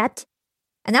invented yet?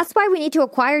 And that's why we need to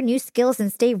acquire new skills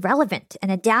and stay relevant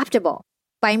and adaptable.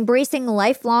 By embracing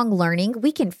lifelong learning,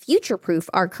 we can future-proof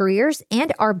our careers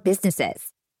and our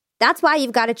businesses. That's why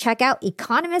you've got to check out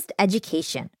Economist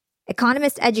Education.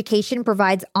 Economist Education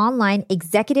provides online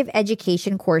executive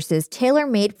education courses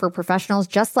tailor-made for professionals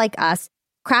just like us,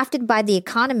 crafted by The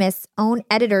Economist's own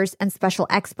editors and special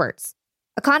experts.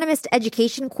 Economist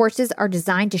Education courses are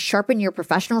designed to sharpen your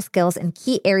professional skills in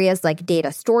key areas like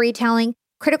data storytelling,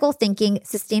 critical thinking,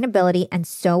 sustainability, and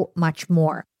so much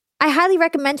more. I highly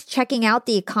recommend checking out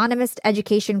the Economist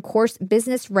Education course,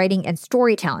 Business Writing and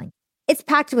Storytelling. It's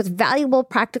packed with valuable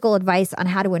practical advice on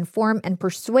how to inform and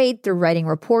persuade through writing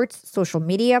reports, social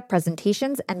media,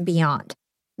 presentations, and beyond.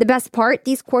 The best part,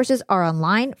 these courses are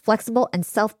online, flexible, and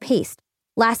self-paced,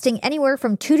 lasting anywhere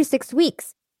from 2 to 6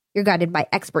 weeks. You're guided by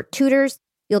expert tutors.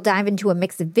 You'll dive into a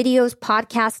mix of videos,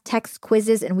 podcasts, texts,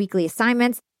 quizzes, and weekly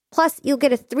assignments. Plus, you'll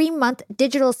get a 3-month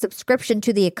digital subscription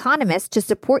to The Economist to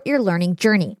support your learning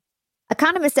journey.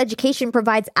 Economist Education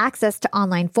provides access to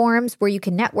online forums where you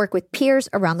can network with peers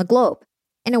around the globe.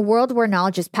 In a world where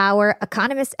knowledge is power,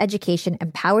 Economist Education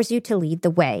empowers you to lead the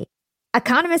way.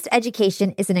 Economist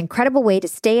Education is an incredible way to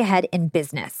stay ahead in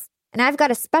business. And I've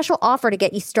got a special offer to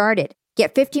get you started.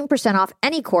 Get 15% off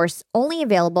any course, only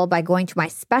available by going to my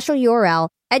special URL,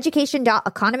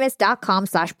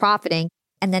 education.economist.com/profiting,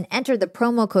 and then enter the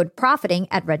promo code profiting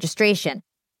at registration.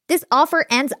 This offer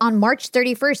ends on March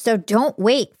 31st, so don't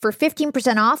wait. For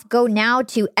 15% off, go now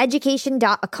to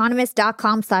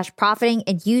education.economist.com/profiting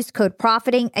and use code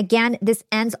profiting. Again, this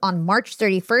ends on March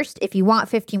 31st. If you want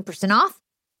 15% off,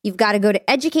 you've got to go to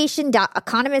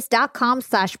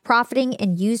education.economist.com/profiting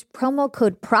and use promo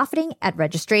code profiting at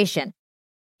registration.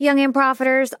 Young and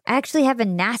profiters, I actually have a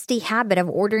nasty habit of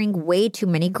ordering way too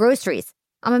many groceries.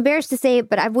 I'm embarrassed to say it,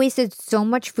 but I've wasted so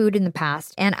much food in the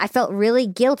past, and I felt really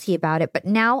guilty about it, but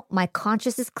now my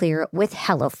conscience is clear with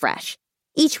HelloFresh.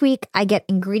 Each week, I get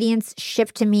ingredients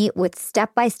shipped to me with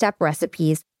step-by-step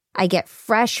recipes. I get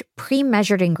fresh,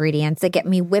 pre-measured ingredients that get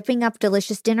me whipping up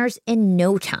delicious dinners in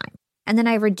no time. And then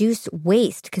I reduce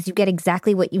waste because you get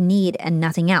exactly what you need and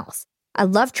nothing else. I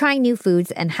love trying new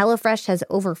foods, and HelloFresh has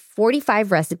over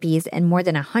 45 recipes and more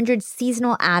than 100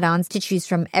 seasonal add-ons to choose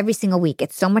from every single week.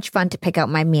 It's so much fun to pick out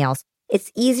my meals.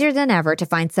 It's easier than ever to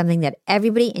find something that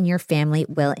everybody in your family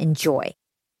will enjoy.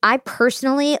 I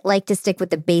personally like to stick with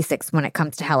the basics when it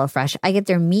comes to HelloFresh. I get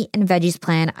their meat and veggies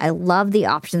plan. I love the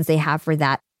options they have for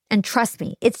that. And trust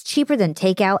me, it's cheaper than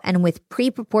takeout, and with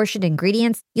pre-proportioned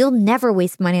ingredients, you'll never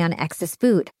waste money on excess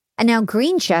food. And now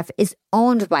Green Chef is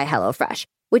owned by HelloFresh,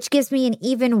 which gives me an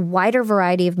even wider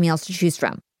variety of meals to choose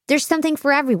from. There's something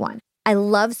for everyone. I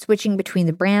love switching between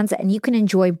the brands, and you can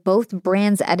enjoy both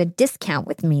brands at a discount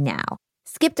with me now.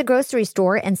 Skip the grocery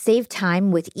store and save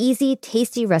time with easy,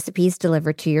 tasty recipes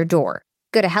delivered to your door.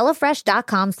 Go to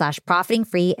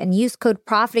HelloFresh.com/profitingfree and use code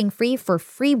profitingfree for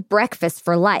free breakfast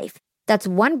for life. That's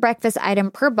one breakfast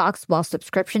item per box while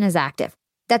subscription is active.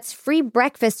 That's free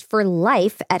breakfast for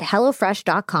life at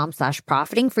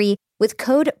HelloFresh.com/profitingfree with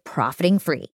code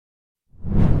profitingfree.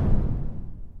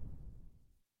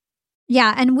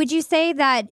 Yeah. And would you say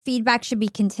that feedback should be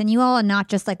continual and not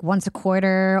just like once a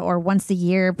quarter or once a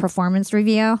year performance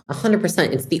review?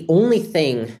 100%. It's the only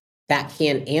thing that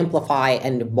can amplify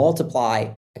and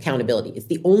multiply accountability. It's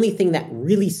the only thing that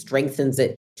really strengthens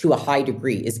it to a high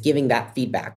degree, is giving that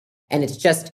feedback. And it's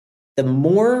just, the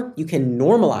more you can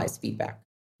normalize feedback,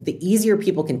 the easier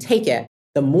people can take it,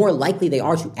 the more likely they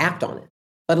are to act on it.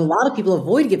 But a lot of people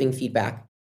avoid giving feedback,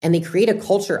 and they create a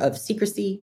culture of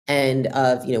secrecy and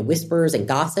of, whispers and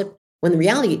gossip. When in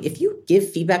reality, if you give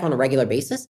feedback on a regular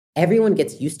basis, everyone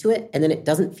gets used to it, and then it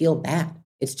doesn't feel bad.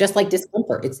 It's just like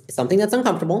discomfort. It's something that's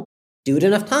uncomfortable. Do it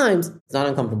enough times, it's not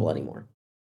uncomfortable anymore.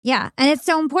 Yeah. And it's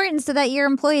so important so that your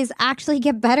employees actually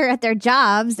get better at their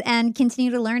jobs and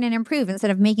continue to learn and improve instead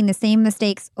of making the same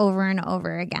mistakes over and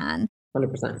over again.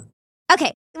 100%.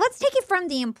 Okay. Let's take it from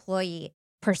the employee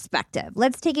perspective.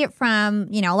 Let's take it from,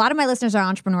 a lot of my listeners are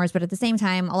entrepreneurs, but at the same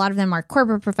time, a lot of them are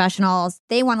corporate professionals.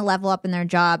 They want to level up in their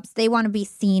jobs. They want to be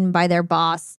seen by their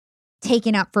boss,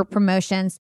 taken up for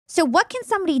promotions. So what can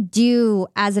somebody do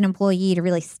as an employee to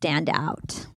really stand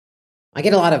out? I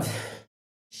get a lot of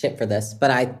shit for this,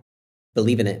 but I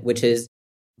believe in it, which is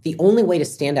the only way to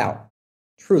stand out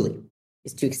truly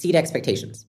is to exceed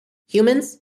expectations.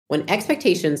 Humans, when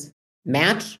expectations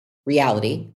match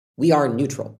reality, we are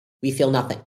neutral. We feel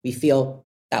nothing. We feel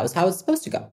that was how it's supposed to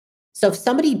go. So if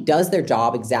somebody does their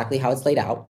job exactly how it's laid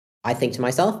out, I think to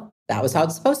myself, that was how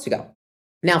it's supposed to go.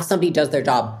 Now, if somebody does their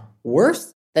job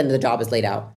worse than the job is laid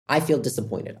out, I feel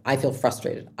disappointed. I feel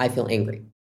frustrated. I feel angry.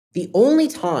 The only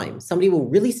time somebody will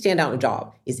really stand out in a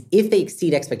job is if they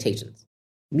exceed expectations.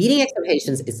 Meeting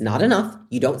expectations is not enough.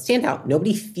 You don't stand out.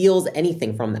 Nobody feels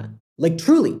anything from that. Like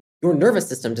truly, your nervous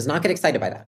system does not get excited by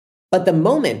that. But the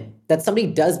moment that somebody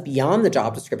does beyond the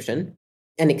job description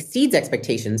and exceeds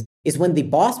expectations is when the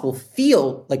boss will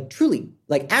feel like truly,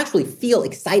 like actually feel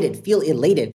excited, feel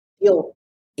elated, feel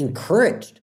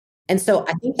encouraged. And so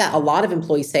I think that a lot of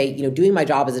employees say, doing my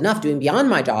job is enough. Doing beyond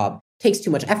my job takes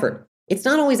too much effort. It's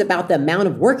not always about the amount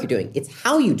of work you're doing. It's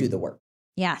how you do the work.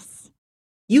 Yes.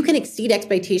 You can exceed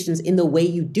expectations in the way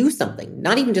you do something.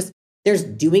 Not even just there's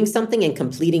doing something and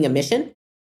completing a mission,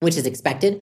 which is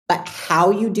expected, but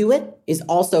how you do it is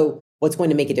also what's going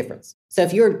to make a difference. So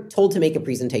if you're told to make a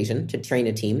presentation to train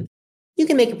a team, you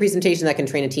can make a presentation that can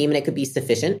train a team and it could be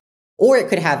sufficient, or it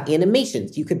could have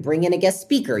animations. You could bring in a guest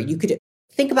speaker. You could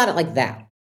think about it like that.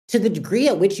 To the degree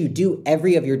at which you do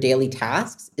every of your daily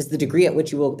tasks is the degree at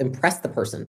which you will impress the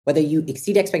person, whether you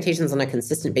exceed expectations on a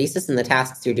consistent basis in the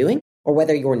tasks you're doing, or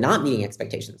whether you're not meeting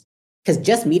expectations. Because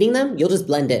just meeting them, you'll just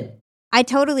blend in. I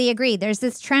totally agree. There's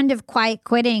this trend of quiet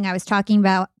quitting I was talking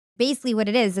about. Basically what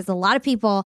it is a lot of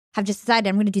people have just decided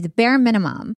I'm going to do the bare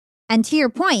minimum. And to your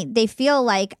point, they feel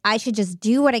like I should just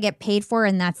do what I get paid for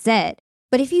and that's it.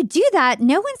 But if you do that,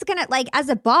 no one's going to, as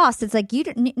a boss, it's like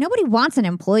nobody wants an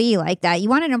employee like that. You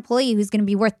want an employee who's going to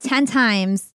be worth 10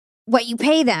 times what you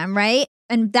pay them, right?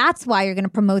 And that's why you're going to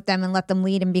promote them and let them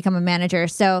lead and become a manager.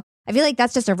 So I feel like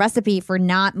that's just a recipe for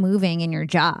not moving in your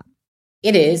job.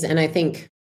 It is. And I think,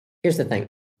 here's the thing.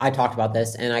 I talked about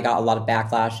this and I got a lot of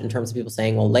backlash in terms of people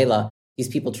saying, well, Leila, these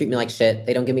people treat me like shit.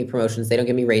 They don't give me promotions. They don't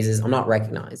give me raises. I'm not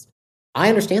recognized. I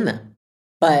understand that.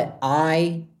 But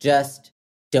I just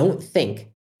don't think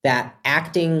that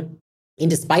acting in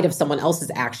despite of someone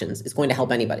else's actions is going to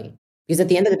help anybody. Because at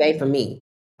the end of the day, for me,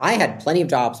 I had plenty of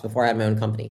jobs before I had my own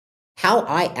company. How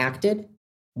I acted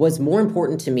was more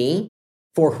important to me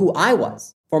for who I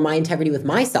was, for my integrity with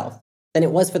myself, than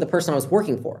it was for the person I was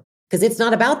working for. Because it's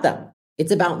not about them.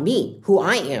 It's about me, who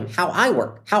I am, how I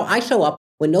work, how I show up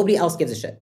when nobody else gives a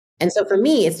shit. And so for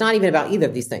me, it's not even about either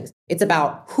of these things. It's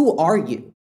about who are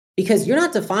you? Because you're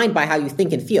not defined by how you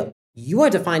think and feel. You are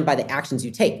defined by the actions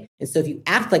you take. And so if you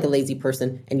act like a lazy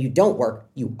person and you don't work,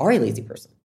 you are a lazy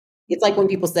person. It's like when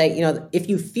people say, if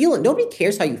you feel it, nobody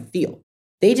cares how you feel.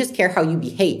 They just care how you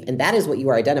behave. And that is what you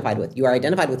are identified with. You are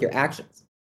identified with your actions.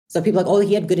 So people are like, oh,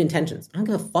 he had good intentions. I don't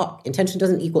give a fuck. Intention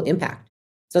doesn't equal impact.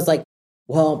 So it's like,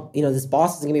 well, this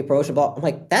boss isn't going to be promotional. I'm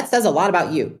like, that says a lot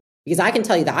about you. Because I can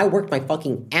tell you that I worked my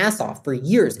fucking ass off for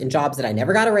years in jobs that I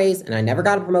never got a raise and I never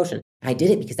got a promotion. And I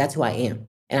did it because that's who I am.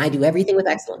 And I do everything with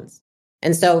excellence.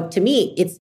 And so to me,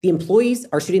 it's the employees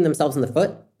are shooting themselves in the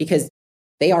foot because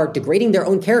they are degrading their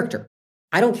own character.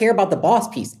 I don't care about the boss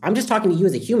piece. I'm just talking to you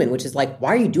as a human, which is like, why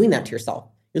are you doing that to yourself?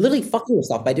 You're literally fucking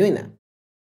yourself by doing that.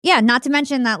 Yeah, not to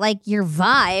mention that like your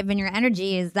vibe and your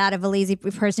energy is that of a lazy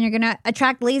person. You're going to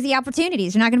attract lazy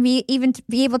opportunities. You're not going to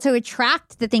be able to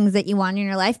attract the things that you want in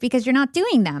your life because you're not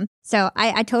doing them. So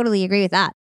I totally agree with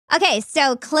that. Okay,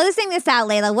 so closing this out,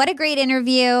 Leila, what a great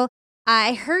interview.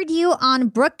 I heard you on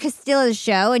Brooke Castillo's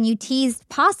show and you teased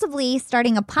possibly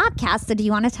starting a podcast. So do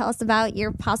you want to tell us about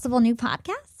your possible new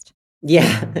podcast?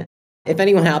 Yeah. If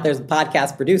anyone out there's a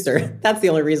podcast producer, that's the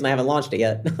only reason I haven't launched it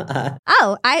yet.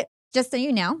 Just so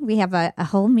you know, we have a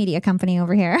whole media company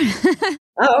over here.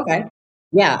 Oh, okay.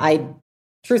 Yeah,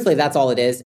 truthfully, that's all it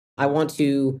is. I want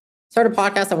to start a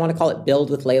podcast. I want to call it Build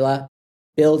with Leila.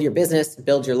 Build your business,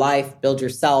 build your life, build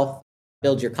yourself,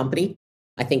 build your company.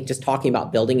 I think just talking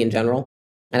about building in general.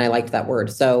 And I liked that word.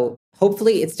 So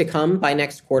hopefully it's to come by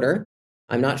next quarter.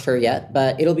 I'm not sure yet,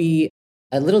 but it'll be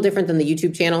a little different than the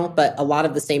YouTube channel, but a lot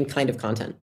of the same kind of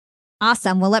content.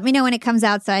 Awesome. Well, let me know when it comes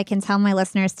out so I can tell my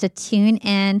listeners to tune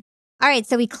in. All right,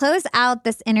 so we close out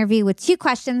this interview with 2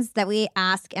 questions that we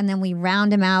ask, and then we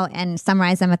round them out and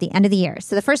summarize them at the end of the year.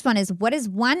 So the first one is, what is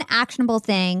one actionable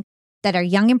thing that our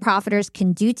young and profiters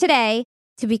can do today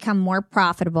to become more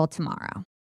profitable tomorrow?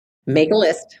 Make a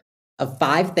list of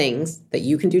 5 things that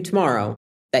you can do tomorrow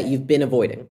that you've been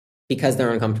avoiding because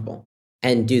they're uncomfortable,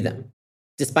 and do them.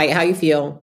 Despite how you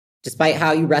feel, despite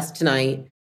how you rest tonight,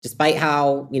 despite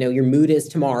how your mood is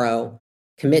tomorrow,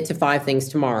 commit to 5 things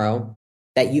tomorrow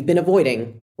that you've been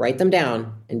avoiding, write them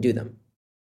down and do them.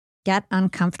 Get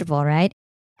uncomfortable, right?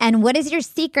 And what is your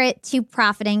secret to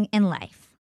profiting in life?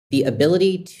 The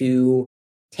ability to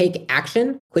take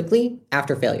action quickly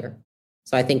after failure.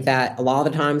 So I think that a lot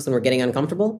of the times when we're getting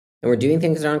uncomfortable and we're doing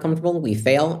things that are uncomfortable, we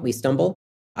fail, we stumble.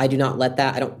 I do not let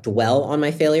that, I don't dwell on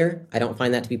my failure. I don't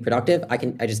find that to be productive. I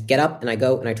just get up and I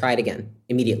go and I try it again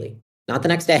immediately. Not the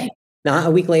next day, not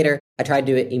a week later. I try to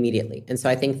do it immediately. And so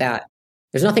I think that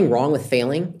there's nothing wrong with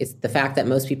failing. It's the fact that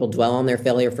most people dwell on their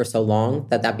failure for so long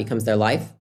that becomes their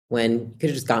life when you could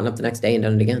have just gotten up the next day and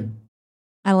done it again.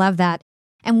 I love that.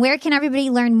 And where can everybody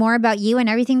learn more about you and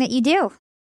everything that you do?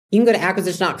 You can go to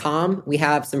acquisition.com. We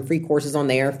have some free courses on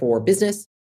there for business,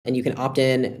 and you can opt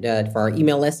in for our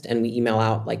email list, and we email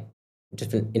out like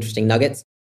different interesting nuggets.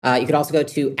 You could also go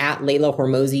to @Leila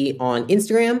Hormozi on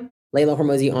Instagram, Leila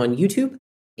Hormozi on YouTube,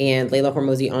 and Leila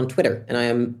Hormozi on Twitter. And I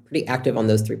am pretty active on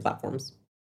those 3 platforms.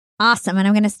 Awesome. And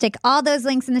I'm going to stick all those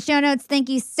links in the show notes. Thank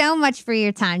you so much for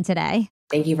your time today.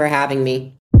 Thank you for having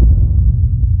me.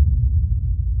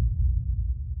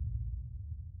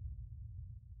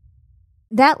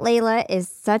 That Leila is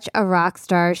such a rock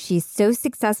star. She's so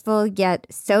successful, yet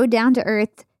so down to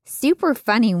earth, super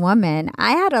funny woman.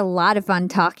 I had a lot of fun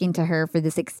talking to her for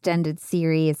this extended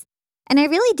series. And I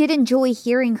really did enjoy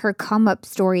hearing her come up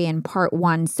story in part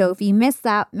 1. So if you missed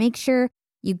that, make sure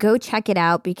you go check it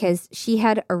out because she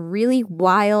had a really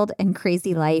wild and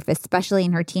crazy life, especially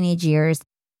in her teenage years.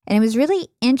 And it was really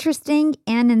interesting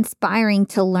and inspiring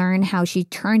to learn how she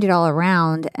turned it all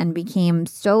around and became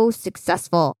so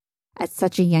successful at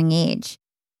such a young age.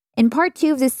 In part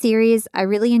 2 of this series, I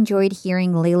really enjoyed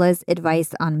hearing Leila's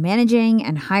advice on managing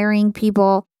and hiring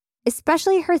people,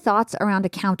 especially her thoughts around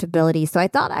accountability. So I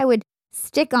thought I would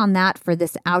stick on that for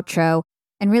this outro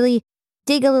and really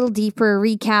dig a little deeper,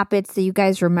 recap it so you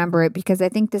guys remember it, because I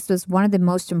think this was one of the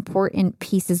most important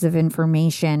pieces of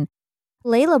information.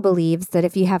 Leila believes that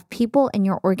if you have people in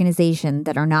your organization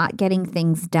that are not getting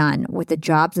things done with the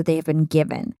jobs that they have been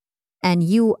given, and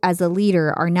you as a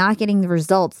leader are not getting the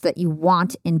results that you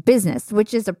want in business,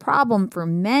 which is a problem for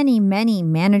many, many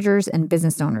managers and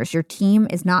business owners, your team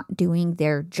is not doing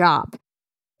their job.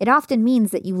 It often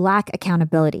means that you lack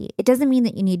accountability. It doesn't mean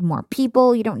that you need more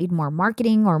people. You don't need more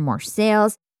marketing or more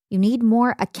sales. You need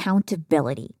more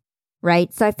accountability,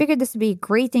 right? So I figured this would be a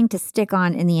great thing to stick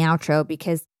on in the outro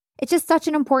because it's just such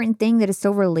an important thing that is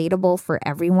so relatable for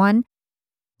everyone.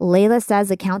 Leila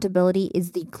says accountability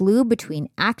is the glue between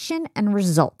action and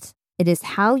results. It is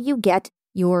how you get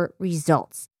your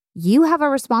results. You have a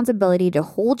responsibility to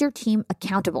hold your team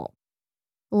accountable.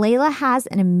 Leila has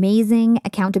an amazing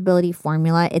accountability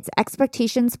formula. It's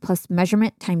expectations plus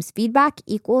measurement times feedback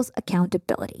equals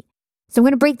accountability. So I'm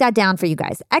going to break that down for you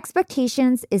guys.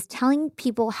 Expectations is telling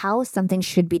people how something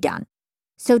should be done.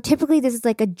 So typically this is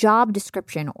like a job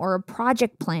description or a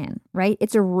project plan, right?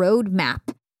 It's a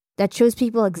roadmap that shows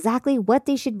people exactly what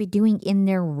they should be doing in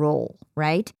their role,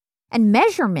 right? And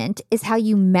measurement is how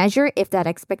you measure if that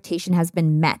expectation has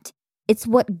been met. It's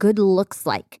what good looks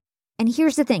like. And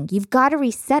here's the thing, you've got to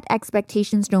reset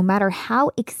expectations no matter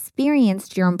how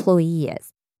experienced your employee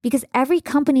is, because every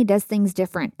company does things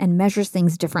different and measures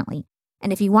things differently.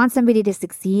 And if you want somebody to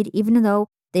succeed, even though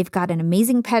they've got an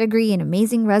amazing pedigree, an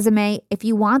amazing resume, if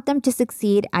you want them to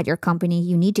succeed at your company,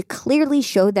 you need to clearly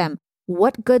show them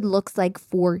what good looks like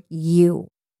for you.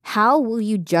 How will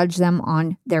you judge them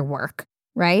on their work,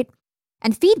 right?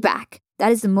 And feedback,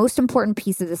 that is the most important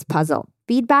piece of this puzzle.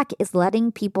 Feedback is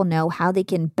letting people know how they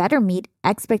can better meet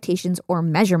expectations or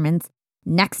measurements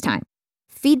next time.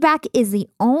 Feedback is the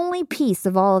only piece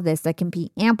of all of this that can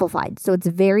be amplified, so it's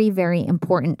very, very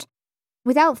important.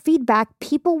 Without feedback,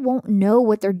 people won't know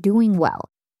what they're doing well.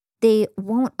 They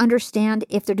won't understand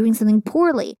if they're doing something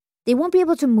poorly. They won't be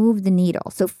able to move the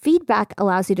needle. So feedback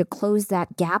allows you to close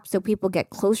that gap so people get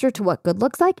closer to what good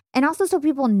looks like, and also so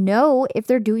people know if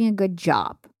they're doing a good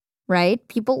job, right?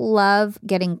 People love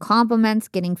getting compliments,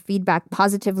 getting feedback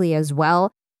positively as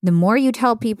well. The more you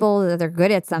tell people that they're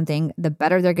good at something, the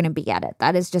better they're going to be at it.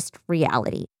 That is just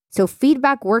reality. So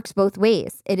feedback works both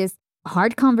ways. It is a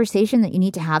hard conversation that you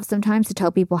need to have sometimes to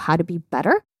tell people how to be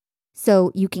better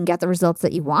so you can get the results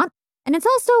that you want. And it's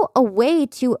also a way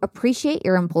to appreciate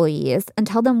your employees and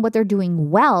tell them what they're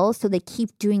doing well so they keep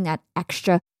doing that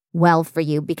extra well for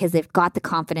you because they've got the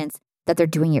confidence that they're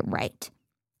doing it right.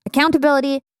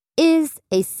 Accountability is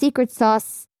a secret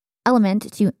sauce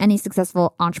element to any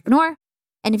successful entrepreneur.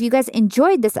 And if you guys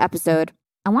enjoyed this episode,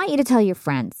 I want you to tell your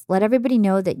friends. Let everybody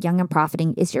know that Young and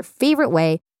Profiting is your favorite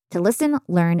way to listen,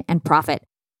 learn, and profit.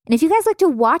 And if you guys like to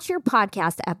watch your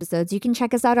podcast episodes, you can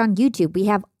check us out on YouTube. We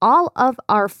have all of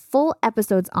our full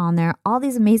episodes on there, all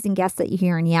these amazing guests that you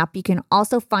hear in Yap. You can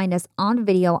also find us on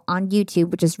video on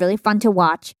YouTube, which is really fun to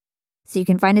watch. So you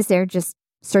can find us there. Just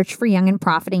search for Young and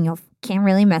Profiting. You can't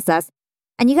really miss us.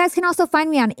 And you guys can also find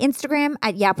me on Instagram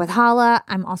at Yap with Hala.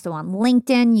 I'm also on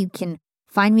LinkedIn. You can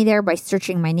find me there by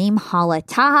searching my name, Hala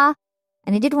Taha.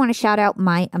 And I did want to shout out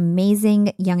my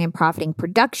amazing Young and Profiting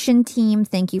production team.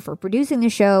 Thank you for producing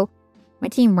the show. My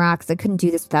team rocks. I couldn't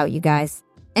do this without you guys.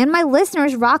 And my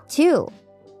listeners rock too.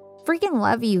 Freaking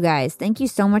love you guys. Thank you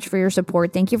so much for your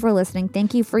support. Thank you for listening.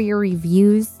 Thank you for your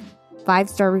reviews.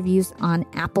 5-star reviews on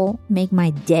Apple make my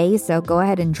day. So go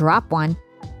ahead and drop one.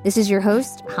 This is your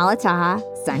host, Hala Taha,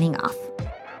 signing off.